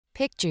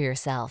Picture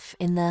yourself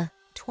in the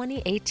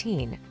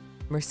 2018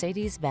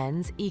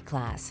 Mercedes-Benz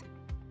E-Class.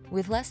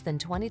 With less than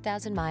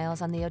 20,000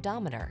 miles on the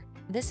odometer,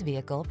 this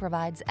vehicle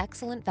provides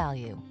excellent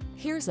value.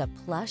 Here's a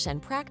plush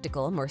and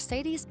practical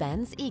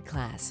Mercedes-Benz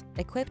E-Class,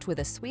 equipped with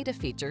a suite of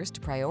features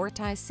to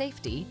prioritize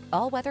safety,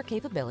 all-weather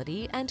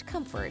capability, and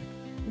comfort.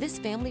 This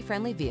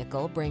family-friendly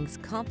vehicle brings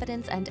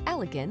confidence and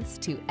elegance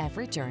to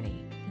every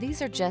journey.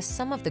 These are just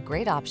some of the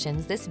great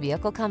options this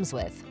vehicle comes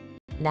with: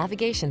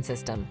 navigation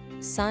system,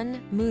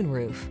 sun,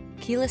 moonroof,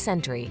 keyless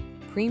entry,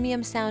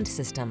 premium sound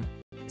system,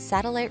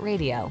 satellite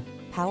radio,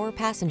 power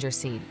passenger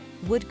seat,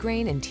 wood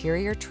grain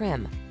interior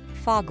trim,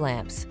 fog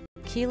lamps,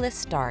 keyless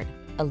start,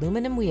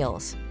 aluminum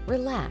wheels.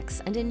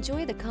 Relax and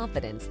enjoy the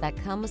confidence that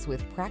comes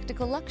with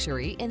practical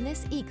luxury in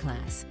this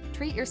E-Class.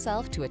 Treat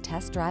yourself to a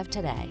test drive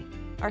today.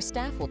 Our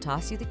staff will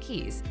toss you the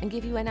keys and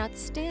give you an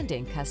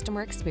outstanding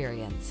customer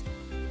experience.